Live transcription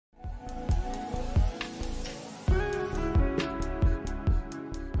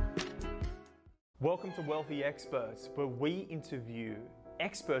Welcome to Wealthy Experts, where we interview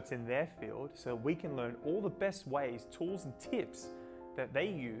experts in their field so we can learn all the best ways, tools, and tips that they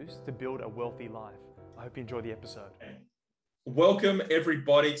use to build a wealthy life. I hope you enjoy the episode. Welcome,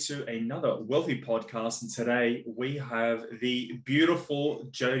 everybody, to another Wealthy podcast. And today we have the beautiful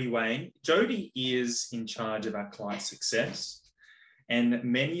Jody Wayne. Jody is in charge of our client success. And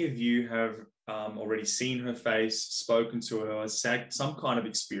many of you have already seen her face, spoken to her, had some kind of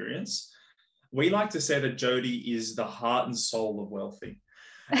experience. We like to say that Jody is the heart and soul of Wealthy.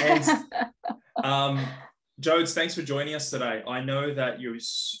 And Jodes, thanks for joining us today. I know that you're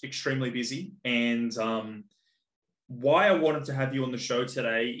extremely busy, and why I wanted to have you on the show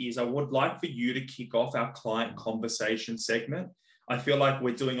today is I would like for you to kick off our client conversation segment. I feel like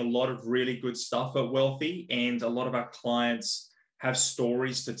we're doing a lot of really good stuff at Wealthy, and a lot of our clients have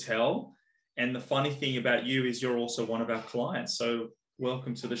stories to tell. And the funny thing about you is you're also one of our clients. So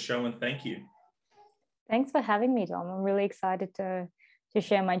welcome to the show and thank you. Thanks for having me, Dom. I'm really excited to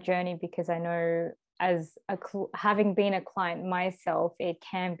share my journey, because I know having been a client myself, it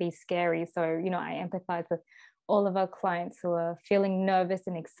can be scary. So, I empathize with all of our clients who are feeling nervous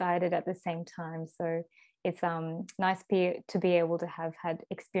and excited at the same time. So it's nice to be able to have had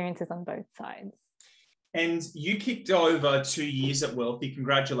experiences on both sides. And you kicked over 2 years at Wealthy.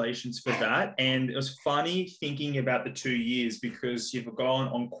 Congratulations for that. And it was funny thinking about the 2 years because you've gone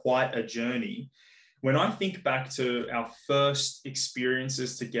on quite a journey. When I think back to our first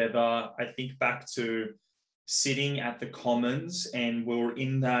experiences together, I think back to sitting at the Commons, and we were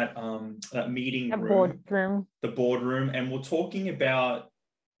in that meeting room, the boardroom, and we're talking about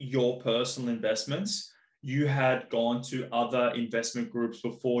your personal investments. You had gone to other investment groups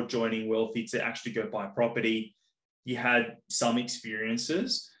before joining Wealthy to actually go buy property. You had some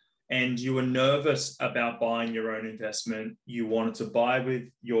experiences and you were nervous about buying your own investment. You wanted to buy with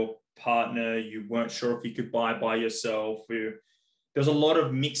your partner. You weren't sure if you could buy by yourself. There's a lot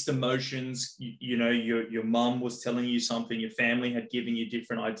of mixed emotions. Your mum was telling you something, your family had given you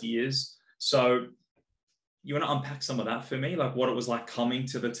different ideas. So you want to unpack some of that for me, like what it was like coming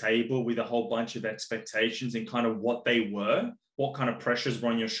to the table with a whole bunch of expectations and kind of what they were, what kind of pressures were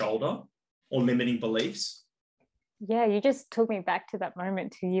on your shoulder or limiting beliefs? Yeah, you just took me back to that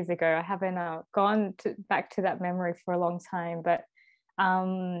moment 2 years ago. I haven't gone back to that memory for a long time, but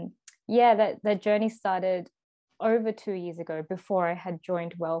that journey started over 2 years ago, before I had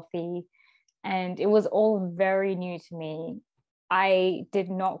joined Wealthy, and it was all very new to me. I did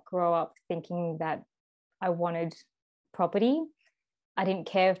not grow up thinking that I wanted property. I didn't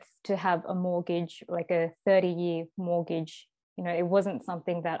care to have a mortgage, like a 30-year mortgage. It wasn't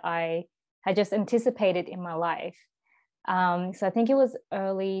something that I had just anticipated in my life. So I think it was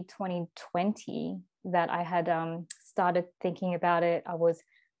early 2020 that I had started thinking about it. I was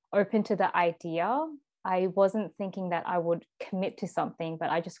open to the idea. I wasn't thinking that I would commit to something,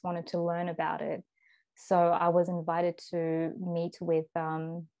 but I just wanted to learn about it. So I was invited to meet with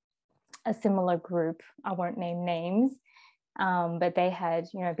a similar group. I won't name names, but they had,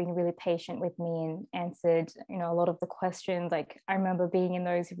 been really patient with me and answered, a lot of the questions. Like, I remember being in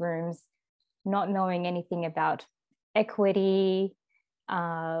those rooms, not knowing anything about equity,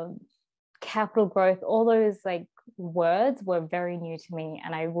 capital growth, all those words were very new to me.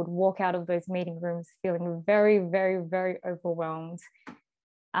 And I would walk out of those meeting rooms feeling very, very, very overwhelmed.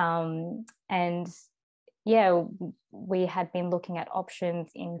 We had been looking at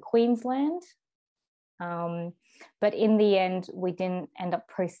options in Queensland. But in the end, we didn't end up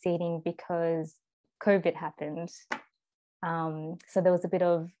proceeding because COVID happened. So there was a bit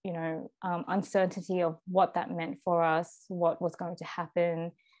of, uncertainty of what that meant for us, what was going to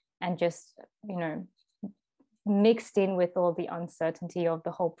happen, and just, mixed in with all the uncertainty of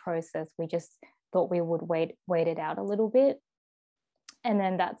the whole process, we just thought we would wait it out a little bit. And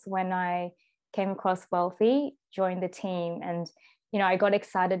then that's when I came across Wealthy, joined the team, and, I got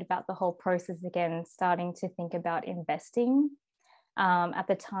excited about the whole process again, starting to think about investing. At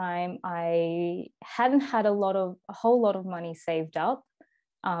the time, I hadn't had a whole lot of money saved up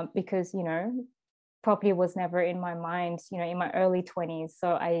because, property was never in my mind, in my early 20s. So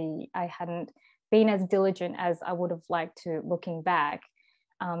I hadn't been as diligent as I would have liked to, looking back.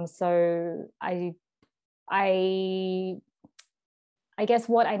 So I guess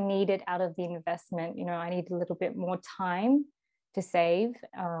what I needed out of the investment, I needed a little bit more time to save.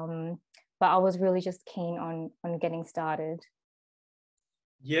 But I was really just keen on getting started.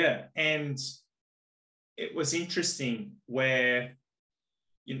 Yeah. And it was interesting where,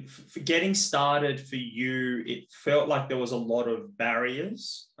 for getting started for you, it felt like there was a lot of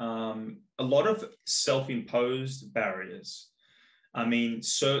barriers, a lot of self-imposed barriers. I mean,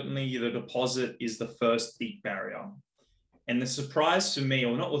 certainly the deposit is the first big barrier. And the surprise for me,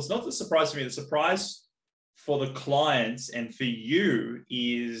 or not, well, it's not the surprise for me, the surprise for the clients and for you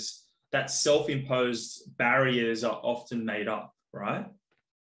is that self-imposed barriers are often made up, right?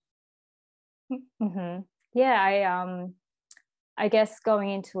 Mm-hmm. Yeah, I guess going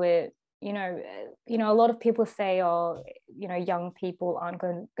into it, a lot of people say, oh, young people aren't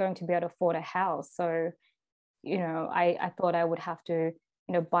going to be able to afford a house. So, I thought I would have to,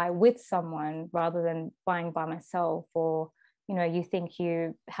 buy with someone rather than buying by myself. Or, you think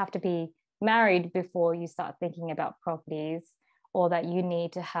you have to be married before you start thinking about properties, or that you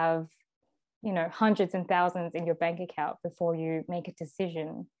need to have, hundreds and thousands in your bank account before you make a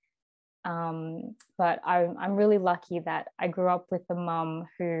decision. But I'm really lucky that I grew up with a mum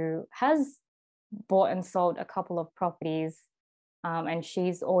who has bought and sold a couple of properties, and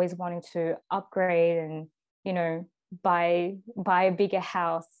she's always wanting to upgrade and buy a bigger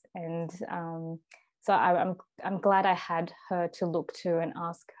house. And so I'm glad I had her to look to and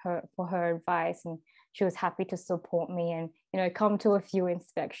ask her for her advice, and she was happy to support me and come to a few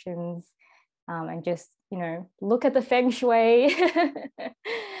inspections, and just look at the feng shui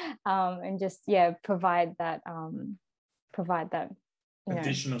and just provide that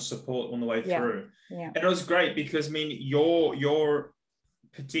additional support on the way through. Yeah. And it was great because I mean your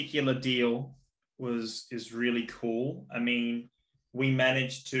particular deal is really cool. I mean, we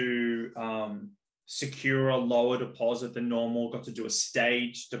managed to secure a lower deposit than normal, got to do a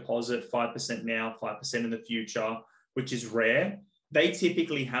stage deposit, 5% now, 5% in the future, which is rare. They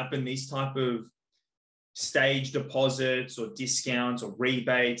typically happen, these type of stage deposits or discounts or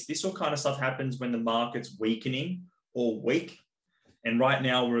rebates. This all kind of stuff happens when the market's weakening or weak. And right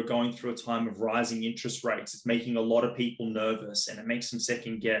now we're going through a time of rising interest rates. It's making a lot of people nervous, and it makes them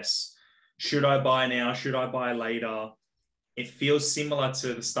second guess. Should I buy now? Should I buy later? It feels similar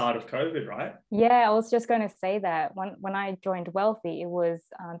to the start of COVID, right? Yeah, I was just going to say that when I joined Wealthy, it was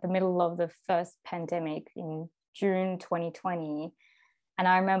the middle of the first pandemic in June 2020. And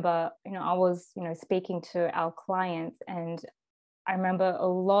I remember, I was, speaking to our clients, and I remember a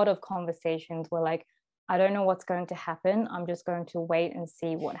lot of conversations were like, I don't know what's going to happen. I'm just going to wait and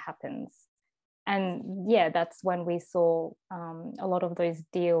see what happens. And yeah, that's when we saw a lot of those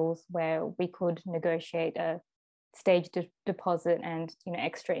deals where we could negotiate a stage deposit and,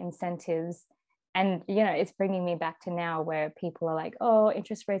 extra incentives. And, it's bringing me back to now where people are like, oh,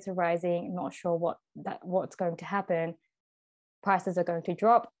 interest rates are rising. I'm not sure what's going to happen. Prices are going to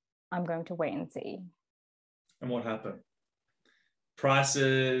drop. I'm going to wait and see. And what happened?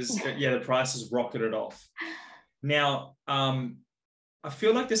 The prices rocketed off. Now, I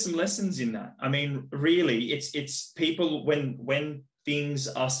feel like there's some lessons in that. I mean, really, it's people when things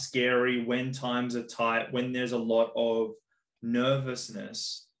are scary, when times are tight, when there's a lot of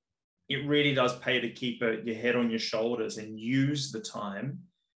nervousness, it really does pay to keep your head on your shoulders and use the time,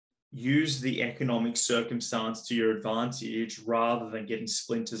 use the economic circumstance to your advantage rather than getting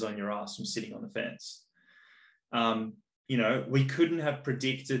splinters on your ass from sitting on the fence. We couldn't have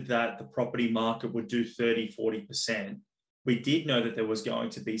predicted that the property market would do 30, 40%. We did know that there was going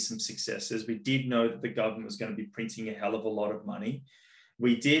to be some successes. We did know that the government was going to be printing a hell of a lot of money.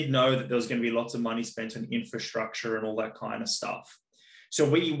 We did know that there was going to be lots of money spent on infrastructure and all that kind of stuff. So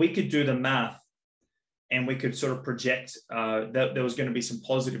we could do the math, and we could sort of project that there was going to be some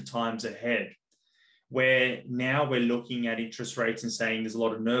positive times ahead, where now we're looking at interest rates and saying there's a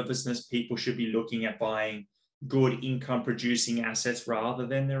lot of nervousness. People should be looking at buying good income producing assets rather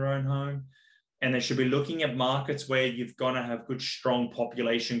than their own home. And they should be looking at markets where you've got to have good, strong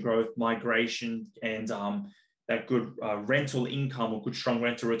population growth, migration, and that good rental income or good, strong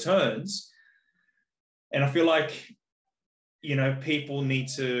rental returns. And I feel like, people need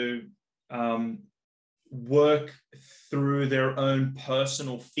to work through their own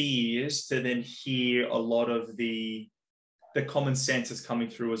personal fears to then hear a lot of the common sense is coming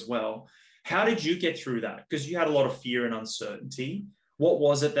through as well. How did you get through that? Because you had a lot of fear and uncertainty. What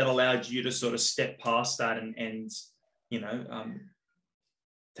was it that allowed you to sort of step past that and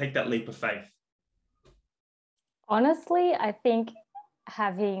take that leap of faith? Honestly, I think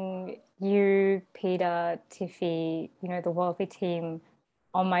having you, Peter, Tiffy, the Wealthy team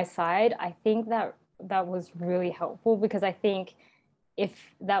on my side, I think that was really helpful, because I think if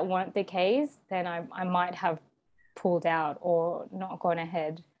that weren't the case, then I might have pulled out or not gone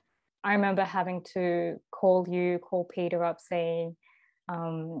ahead. I remember having to call Peter up saying,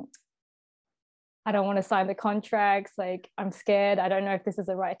 I don't want to sign the contracts. Like, I'm scared. I don't know if this is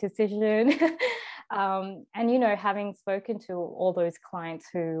the right decision. And, you know, having spoken to all those clients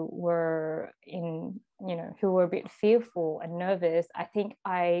who were who were a bit fearful and nervous, I think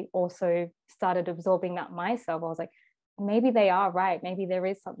I also started absorbing that myself. I was like, maybe they are right. Maybe there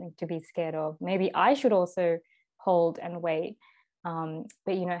is something to be scared of. Maybe I should also hold and wait.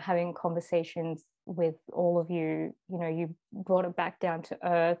 But, you know, having conversations with all of you, you know, you brought it back down to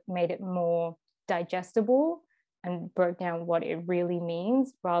earth, made it more digestible and broke down what it really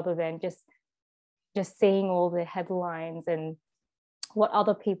means, rather than just seeing all the headlines and what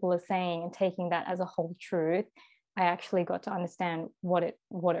other people are saying and taking that as a whole truth. I actually got to understand what it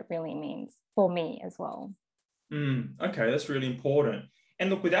really means for me as well. Okay, that's really important. And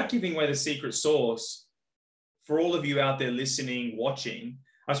look, without giving away the secret sauce, for all of you out there listening, watching,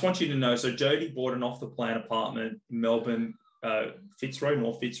 I just want you to know, so Jody bought an off-the-plan apartment in Melbourne, Fitzroy,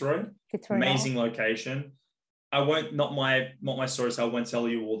 North Fitzroy. Amazing location. Not my story, so I won't tell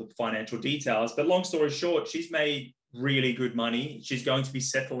you all the financial details, but long story short, she's made really good money. She's going to be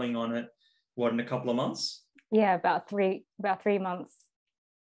settling on it, in a couple of months? Yeah, about 3 months.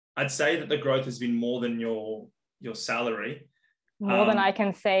 I'd say that the growth has been more than your salary. More than I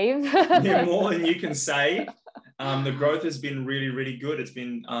can save. Yeah, more than you can save. The growth has been really, really good. It's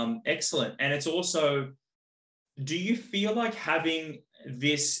been excellent. And it's also, do you feel like having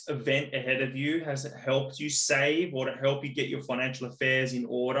this event ahead of you has it helped you save, or to help you get your financial affairs in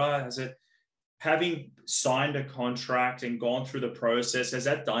order? Has it, having signed a contract and gone through the process, has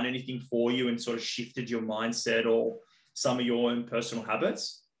that done anything for you and sort of shifted your mindset or some of your own personal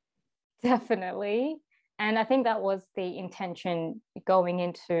habits? Definitely. And I think that was the intention going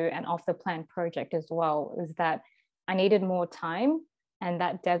into an off the plan project as well, is that I needed more time, and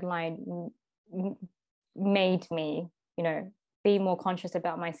that deadline made me, you know, be more conscious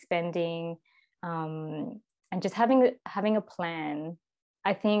about my spending, and just having a plan.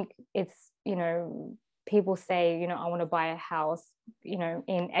 I think it's, you know, people say, you know, I want to buy a house, you know,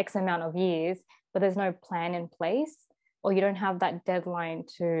 in X amount of years, but there's no plan in place, or you don't have that deadline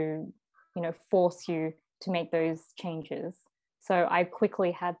to, you know, force you to make those changes. So I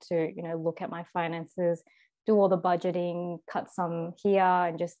quickly had to, you know, look at my finances, do all the budgeting, cut some here,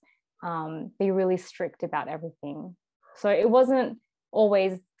 and just be really strict about everything. So it wasn't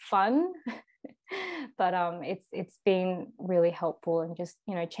always fun, but it's been really helpful, and just,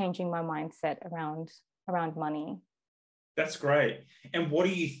 you know, changing my mindset around money. That's great. And what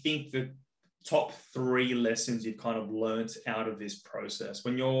do you think the top 3 lessons you've kind of learned out of this process,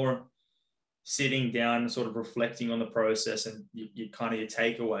 when you're sitting down and sort of reflecting on the process and you kind of your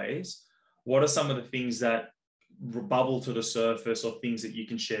takeaways? What are some of the things that bubble to the surface, or things that you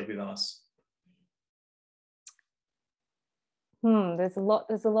can share with us? There's a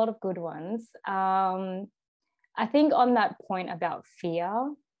lot of good ones. I think on that point about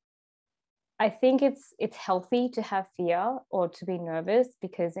fear, I think it's healthy to have fear or to be nervous,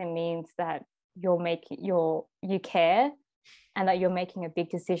 because it means that you care, and that you're making a big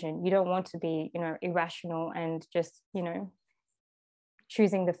decision. You don't want to be, you know, irrational and just, you know,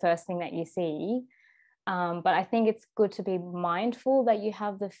 choosing the first thing that you see. But I think it's good to be mindful that you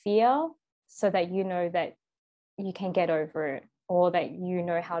have the fear, so that you know that you can get over it, or that you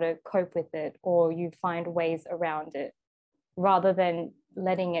know how to cope with it, or you find ways around it, rather than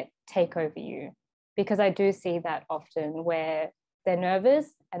letting it take over you. Because I do see that often, where they're nervous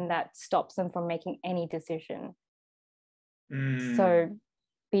and that stops them from making any decision. So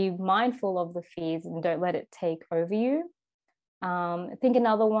be mindful of the fears and don't let it take over you. I think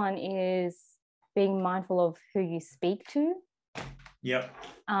another one is being mindful of who you speak to. Yep.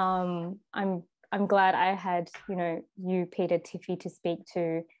 I'm glad I had, you know, you, Peter, Tiffy, to speak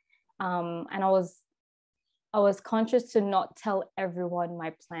to, and I was conscious to not tell everyone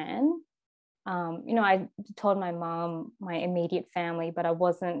my plan. You know, I told my mom, my immediate family, but I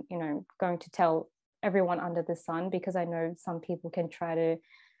wasn't, you know, going to tell everyone under the sun, because I know some people can try to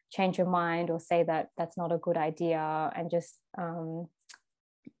change your mind or say that that's not a good idea, and just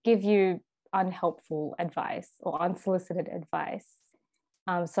give you unhelpful advice or unsolicited advice.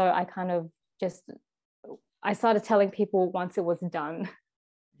 So I kind of I started telling people once it was done.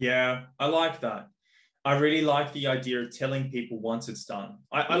 Yeah, I like that. I really like the idea of telling people once it's done.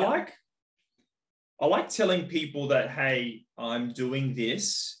 I like telling people that, hey, I'm doing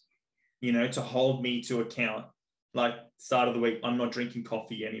this, you know, to hold me to account. Like, start of the week, I'm not drinking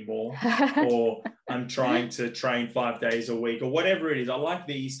coffee anymore, or I'm trying to train 5 days a week, or whatever it is. I like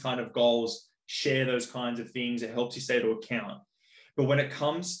these kind of goals, share those kinds of things. It helps you stay to account. But when it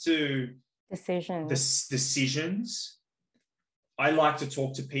comes to decisions, I like to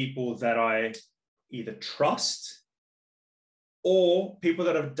talk to people that I either trust, or people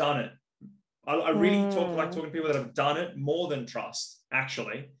that have done it I really like talking to people that have done it more than trust,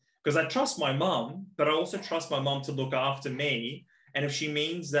 actually, because I trust my mum, but I also trust my mum to look after me. And if she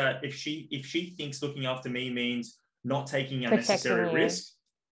means that, if she thinks looking after me means not taking unnecessary risk,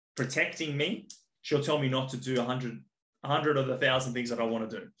 protecting me, she'll tell me not to do 100 of the 1,000 things that I want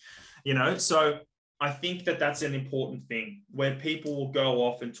to do, you know? So I think that that's an important thing where people will go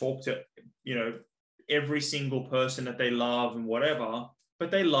off and talk to, you know, every single person that they love and whatever, but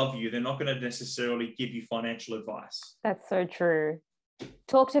they love you. They're not going to necessarily give you financial advice. That's so true.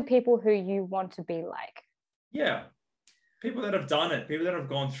 Talk to people who you want to be like. Yeah. People that have done it, people that have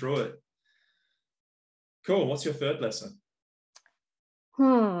gone through it. Cool. What's your third lesson?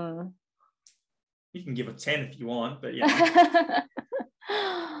 You can give a 10 if you want, but yeah.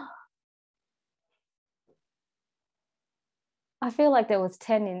 I feel like there was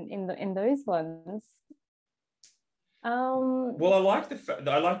 10 in those ones. Well, I like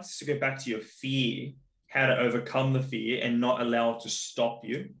to go back to your fear, how to overcome the fear and not allow it to stop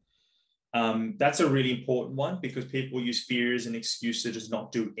you. That's a really important one because people use fear as an excuse to just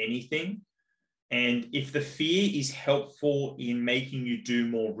not do anything. And if the fear is helpful in making you do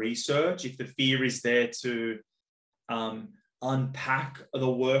more research, if the fear is there to unpack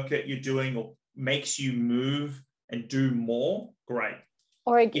the work that you're doing or makes you move and do more, great.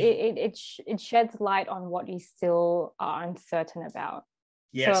 Or it sheds light on what you still are uncertain about.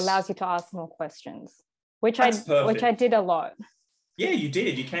 Yes. So it allows you to ask more questions, which I did a lot. Yeah, you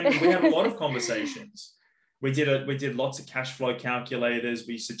did. You came. We had a lot of conversations. We did lots of cash flow calculators.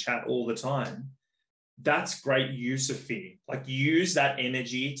 We used to chat all the time. That's great use of fear. Like use that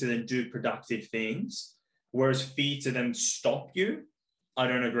energy to then do productive things. Whereas fear to then stop you, I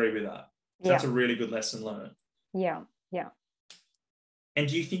don't agree with that. So that's a really good lesson learned. Yeah, yeah. And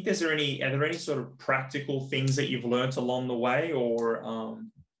do you think are there any sort of practical things that you've learned along the way, or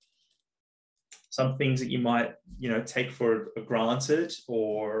some things that you might, take for granted,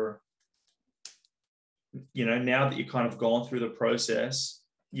 or, now that you've kind of gone through the process,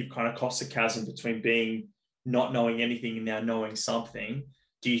 you've kind of crossed the chasm between not knowing anything and now knowing something.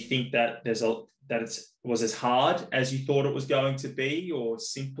 Do you think that it was as hard as you thought it was going to be, or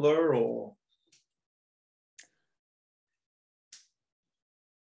simpler, or?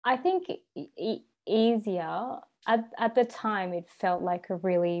 I think easier. At the time, it felt like a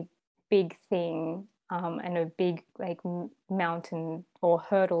really big thing and a big mountain or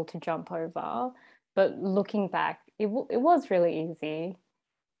hurdle to jump over. But looking back, it was really easy.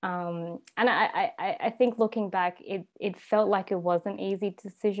 And I think looking back, it felt like it was an easy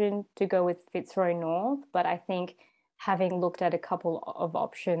decision to go with Fitzroy North. But I think having looked at a couple of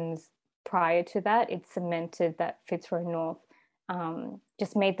options prior to that, it cemented that Fitzroy North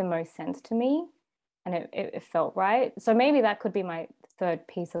just made the most sense to me, and it felt right. So maybe that could be my third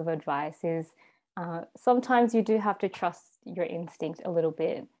piece of advice is sometimes you do have to trust your instinct a little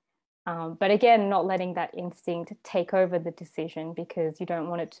bit. But again, not letting that instinct take over the decision because you don't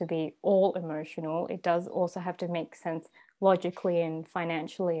want it to be all emotional. It does also have to make sense logically and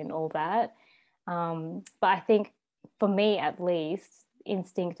financially and all that. But I think for me, at least,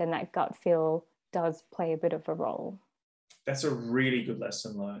 instinct and that gut feel does play a bit of a role. That's a really good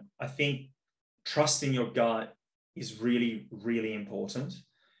lesson learned. I think trusting your gut is really, really important.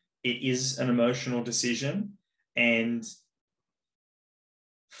 It is an emotional decision, and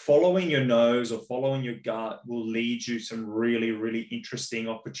following your nose or following your gut will lead you some really, really interesting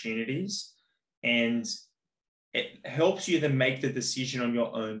opportunities, and it helps you then make the decision on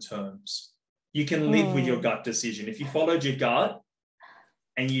your own terms. You can live with your gut decision. If you followed your gut,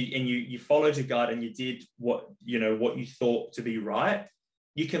 and you followed your gut and you did what you thought to be right,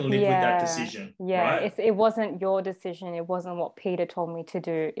 you can live with that decision. Yeah, right? It wasn't your decision. It wasn't what Peter told me to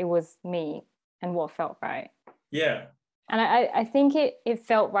do. It was me and what felt right. Yeah. And I think it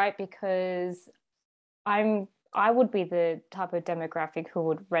felt right because I would be the type of demographic who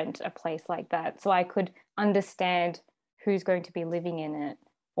would rent a place like that. So I could understand who's going to be living in it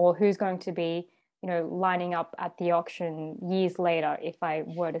or who's going to be lining up at the auction years later if I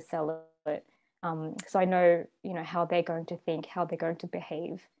were to sell it. So I know, how they're going to think, how they're going to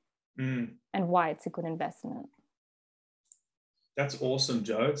behave, and why it's a good investment. That's awesome,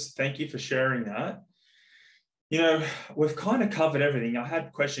 Jo. Thank you for sharing that. We've kind of covered everything. I had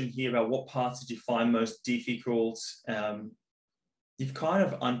a question here about what parts did you find most difficult? You've kind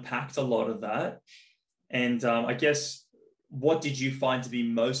of unpacked a lot of that. And I guess, what did you find to be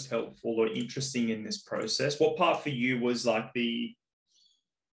most helpful or interesting in this process? What part for you was like, oh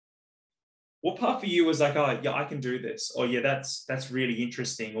yeah, I can do this. Or yeah, that's really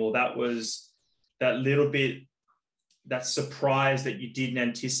interesting. Or that was that little bit that surprise that you didn't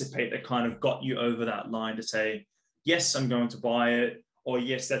anticipate that kind of got you over that line to say, yes, I'm going to buy it, or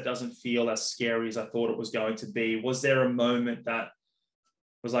yes, that doesn't feel as scary as I thought it was going to be? Was there a moment that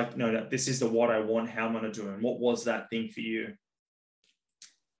was like, no, this is the what I want, how I'm going to do it? And what was that thing for you?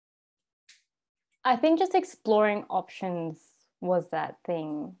 I think just exploring options was that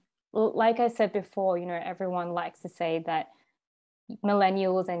thing. Like I said before, everyone likes to say that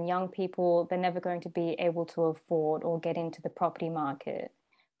millennials and young people, they're never going to be able to afford or get into the property market.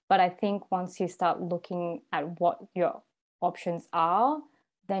 But I think once you start looking at what your options are,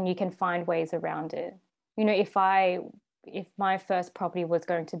 then you can find ways around it. If my first property was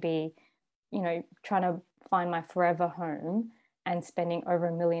going to be, trying to find my forever home and spending over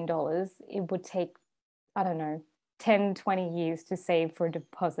 $1 million, it would take, I don't know, 10, 20 years to save for a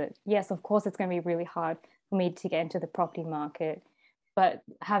deposit. Yes, of course, it's going to be really hard for me to get into the property market. But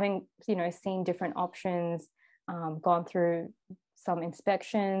having, seen different options, gone through some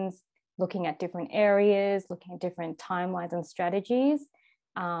inspections, looking at different areas, looking at different timelines and strategies,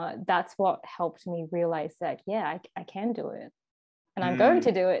 that's what helped me realize that, yeah, I can do it. And I'm going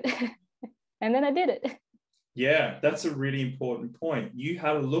to do it. And then I did it. Yeah, that's a really important point. You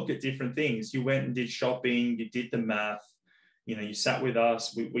had a look at different things. You went and did shopping, you did the math, you sat with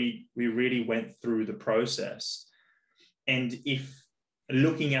us. We really went through the process. And if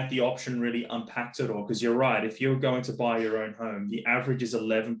looking at the option really unpacked it all, because you're right, if you're going to buy your own home, the average is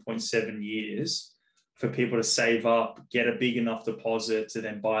 11.7 years for people to save up, get a big enough deposit to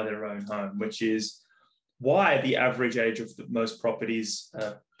then buy their own home, which is why the average age of most properties,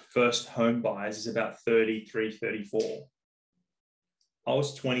 first home buyers, is about 33, 34. I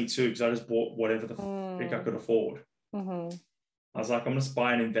was 22 because I just bought whatever the frick I could afford. Mm-hmm. I was like, I'm going to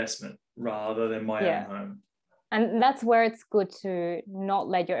buy an investment rather than my own home. And that's where it's good to not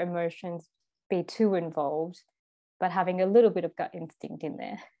let your emotions be too involved, but having a little bit of gut instinct in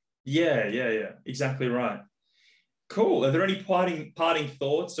there. Yeah. Exactly right. Cool. Are there any parting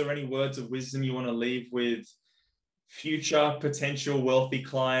thoughts or any words of wisdom you want to leave with future potential wealthy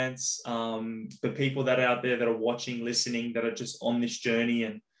clients, the people that are out there that are watching, listening, that are just on this journey?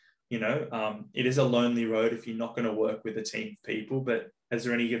 And, it is a lonely road if you're not going to work with a team of people, but is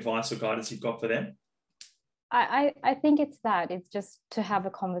there any advice or guidance you've got for them? I think it's just to have a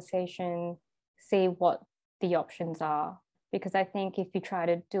conversation, see what the options are. Because I think if you try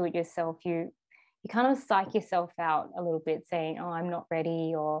to do it yourself, you kind of psych yourself out a little bit, saying, oh, I'm not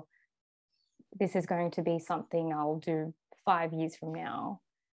ready, or this is going to be something I'll do 5 years from now.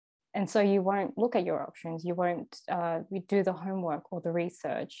 And so you won't look at your options. You won't do the homework or the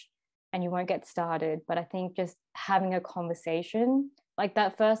research, and you won't get started. But I think just having a conversation, like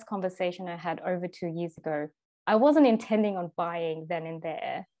that first conversation I had over 2 years ago, I wasn't intending on buying then and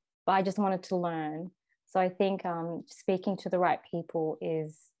there, but I just wanted to learn. So I think speaking to the right people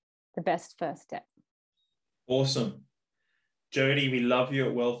is the best first step. Awesome. Jody, we love you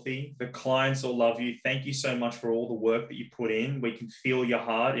at Wealthy. The clients all love you. Thank you so much for all the work that you put in. We can feel your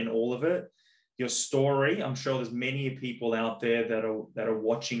heart in all of it. Your story, I'm sure there's many people out there that are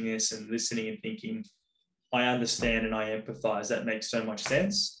watching this and listening and thinking, I understand and I empathize. That makes so much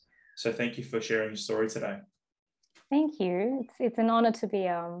sense. So thank you for sharing your story today. Thank you. It's an honor to be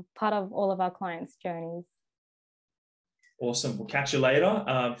part of all of our clients' journeys. Awesome. We'll catch you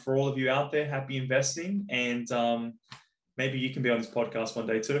later. For all of you out there, happy investing. And maybe you can be on this podcast one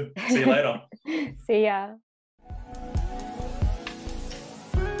day too. See you later. See ya.